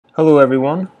Hello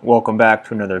everyone, welcome back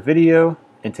to another video.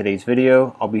 In today's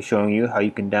video, I'll be showing you how you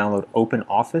can download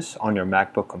OpenOffice on your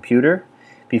MacBook computer.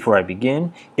 Before I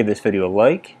begin, give this video a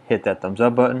like, hit that thumbs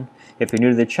up button. If you're new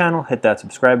to the channel, hit that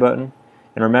subscribe button.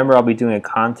 And remember, I'll be doing a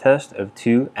contest of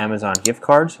 2 Amazon gift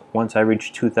cards once I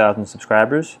reach 2,000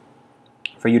 subscribers.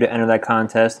 For you to enter that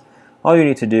contest, all you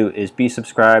need to do is be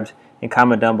subscribed and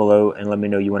comment down below and let me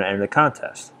know you want to enter the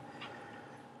contest.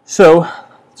 So,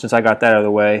 since I got that out of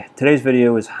the way, today's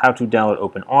video is how to download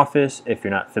OpenOffice. If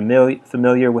you're not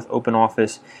familiar with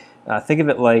OpenOffice, think of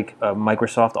it like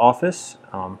Microsoft Office,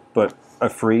 but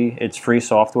it's free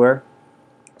software,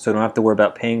 so you don't have to worry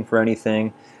about paying for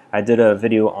anything. I did a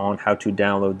video on how to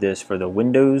download this for the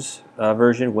Windows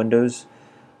version, Windows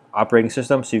operating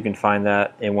system, so you can find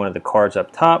that in one of the cards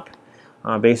up top.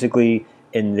 Basically,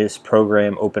 in this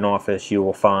program, OpenOffice, you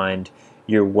will find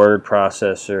your word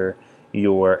processor,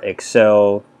 your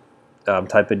Excel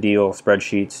type of deal,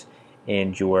 spreadsheets,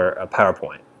 and your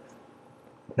PowerPoint.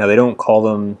 Now they don't call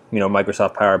them,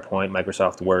 Microsoft PowerPoint,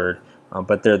 Microsoft Word,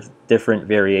 but they're different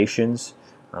variations,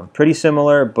 pretty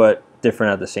similar but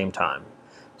different at the same time.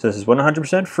 So this is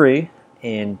 100% free,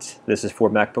 and this is for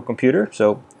MacBook computer.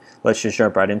 So let's just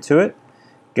jump right into it.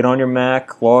 Get on your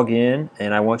Mac, log in,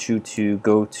 and I want you to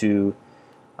go to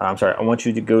I want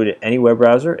you to go to any web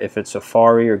browser, if it's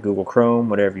Safari or Google Chrome,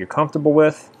 whatever you're comfortable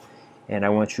with, and I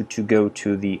want you to go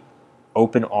to the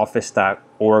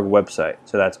openoffice.org website.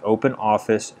 So that's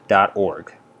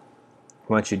openoffice.org.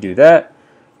 Once you do that,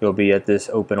 you'll be at this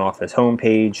OpenOffice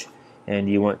homepage, and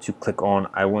you want to click on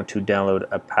I want to download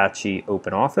Apache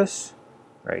OpenOffice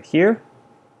right here.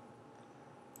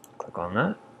 Click on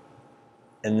that.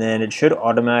 And then it should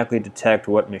automatically detect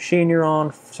what machine you're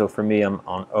on. So for me, I'm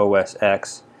on OS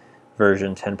X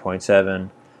version 10.7.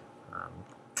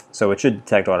 So it should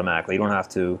detect automatically. You don't have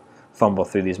to fumble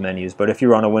through these menus. But if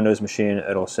you're on a Windows machine,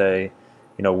 it'll say,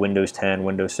 Windows 10,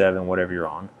 Windows 7, whatever you're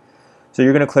on. So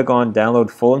you're going to click on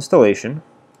Download Full Installation.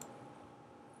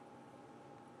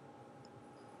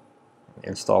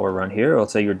 Install will run here. It'll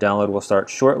say your download will start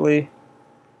shortly.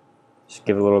 Just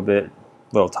give it a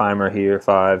little timer here,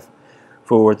 5,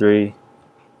 4, 3,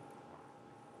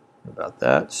 about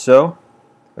that. So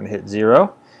I'm going to hit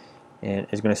 0, and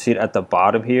it's going to see it at the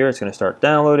bottom here. It's going to start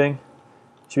downloading.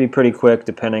 Should be pretty quick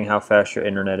depending how fast your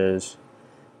internet is.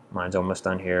 Mine's almost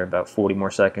done here, about 40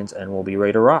 more seconds, and we'll be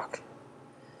ready to rock.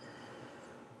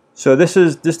 So this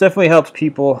definitely helps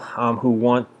people who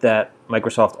want that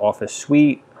Microsoft Office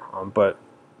suite, but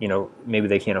maybe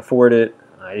they can't afford it.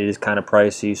 It is kind of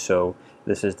pricey, so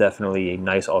this is definitely a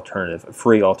nice alternative, a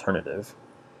free alternative.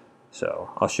 So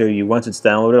I'll show you, once it's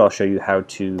downloaded, I'll show you how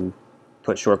to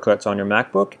put shortcuts on your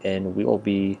MacBook, and we will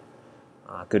be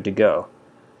good to go.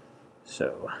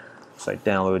 So I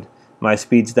download. My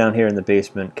speeds down here in the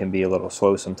basement can be a little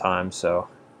slow sometimes, so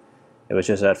it was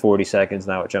just at 40 seconds,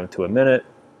 now it jumped to a minute,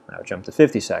 now it jumped to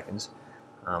 50 seconds.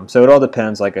 So it all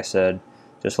depends, like I said,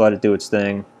 just let it do its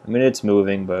thing. I mean, it's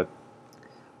moving, but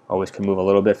always can move a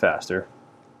little bit faster.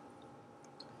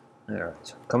 Alright,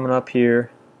 so coming up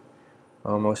here,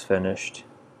 almost finished.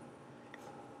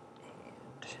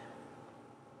 And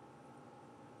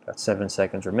got 7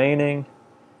 seconds remaining.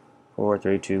 4,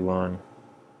 3, 2, 1.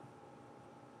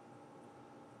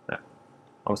 No,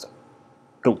 almost done.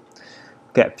 Cool.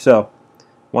 Okay, so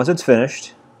once it's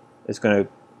finished, it's going to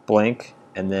blink,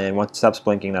 and then once it stops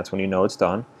blinking, that's when you know it's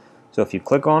done. So if you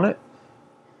click on it,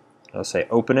 it'll say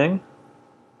opening,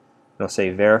 it'll say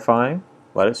verifying.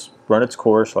 Let it run its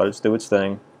course, let it do its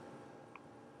thing.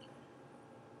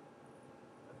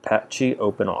 Apache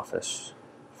OpenOffice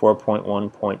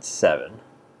 4.1.7.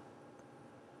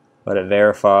 Let it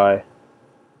verify.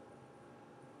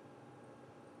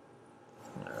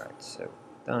 Alright, so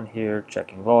down here,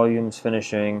 checking volumes,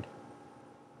 finishing.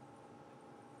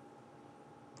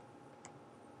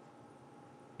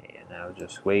 And now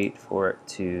just wait for it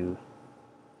to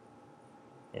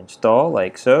install,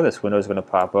 like so. This window is going to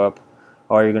pop up.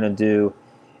 All you're going to do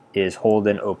is hold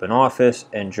in OpenOffice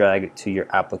and drag it to your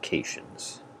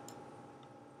applications,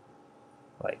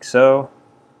 like so.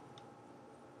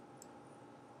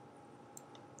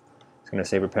 It's going to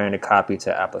say preparing to copy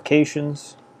to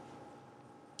applications.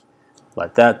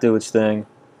 Let that do its thing.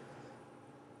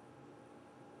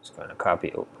 It's going to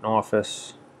copy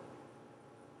OpenOffice.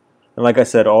 And like I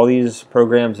said, all these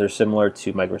programs are similar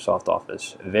to Microsoft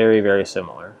Office. Very, very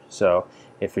similar. So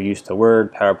if you're used to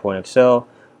Word, PowerPoint, Excel,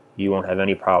 you won't have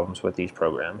any problems with these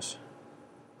programs.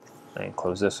 I can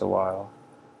close this a while.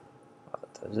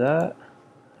 It does that.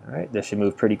 Alright, this should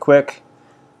move pretty quick.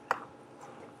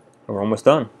 We're almost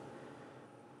done.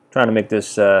 Trying to make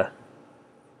this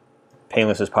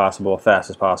painless as possible, fast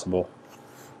as possible.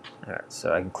 Alright,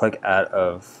 so I can click out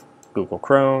of Google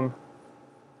Chrome,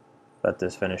 let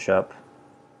this finish up.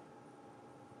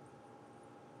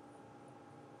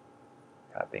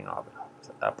 Copying all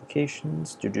the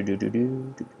applications.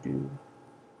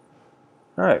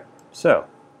 Alright, so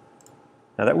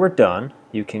now that we're done,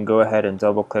 you can go ahead and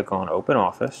double click on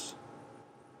OpenOffice.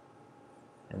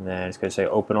 And then it's going to say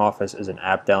OpenOffice is an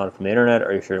app downloaded from the internet.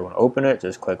 Are you sure you want to open it?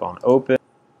 Just click on Open.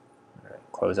 All right,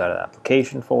 close out of the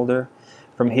application folder.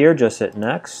 From here, just hit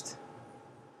Next.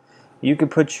 You can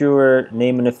put your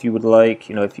name in if you would like.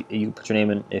 You can put your name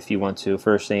in if you want to.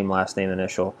 First name, last name,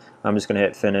 initial. I'm just going to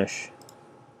hit Finish.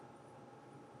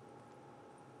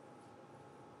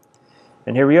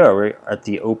 And here we are. We're at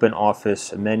the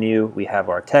OpenOffice menu. We have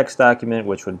our text document,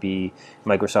 which would be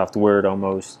Microsoft Word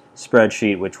almost.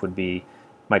 Spreadsheet, which would be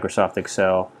Microsoft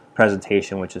Excel.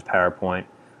 Presentation, which is PowerPoint.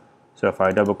 So if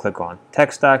I double click on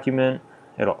text document,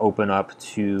 it'll open up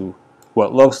to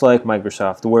what looks like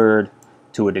Microsoft Word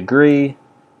to a degree.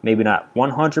 Maybe not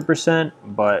 100%,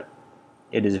 but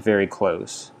it is very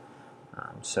close.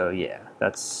 So yeah,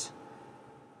 that's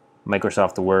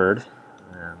Microsoft Word.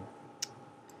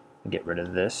 Get rid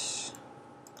of this,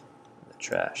 the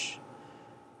trash.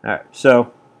 Alright,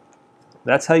 so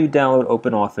that's how you download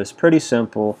OpenOffice. Pretty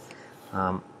simple.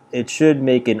 It should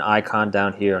make an icon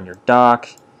down here on your dock.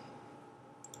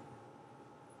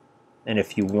 And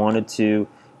if you wanted to,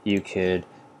 you could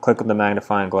click on the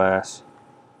magnifying glass,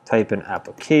 type in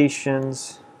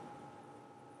applications,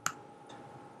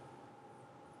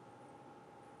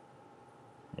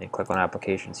 and click on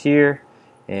applications here.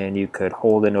 And you could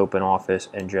hold in OpenOffice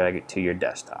and drag it to your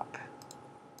desktop.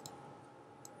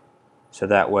 So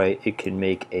that way it can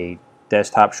make a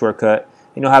desktop shortcut.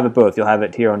 And you'll have it both. You'll have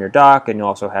it here on your dock, and you'll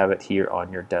also have it here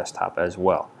on your desktop as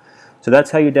well. So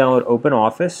that's how you download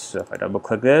OpenOffice. So if I double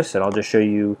click this, and I'll just show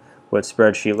you what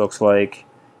Spreadsheet looks like.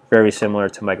 Very similar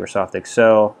to Microsoft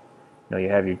Excel. You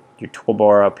have your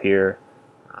toolbar up here,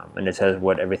 and it says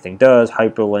what everything does: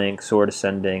 hyperlink, sort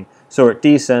ascending, sort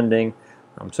descending.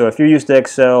 So if you're used to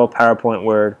Excel, PowerPoint,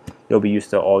 Word, you'll be used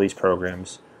to all these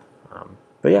programs.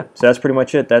 But yeah, so that's pretty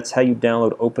much it. That's how you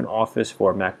download OpenOffice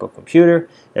for a MacBook computer.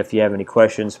 If you have any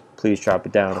questions, please drop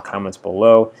it down in the comments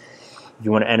below. If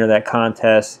you want to enter that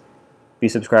contest, be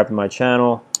subscribed to my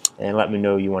channel and let me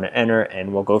know you want to enter,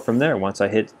 and we'll go from there. Once I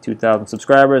hit 2,000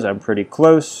 subscribers, I'm pretty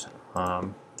close,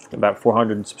 about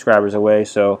 400 subscribers away,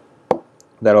 so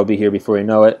that'll be here before you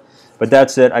know it. But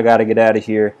that's it. I got to get out of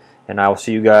here, and I will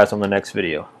see you guys on the next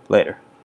video. Later.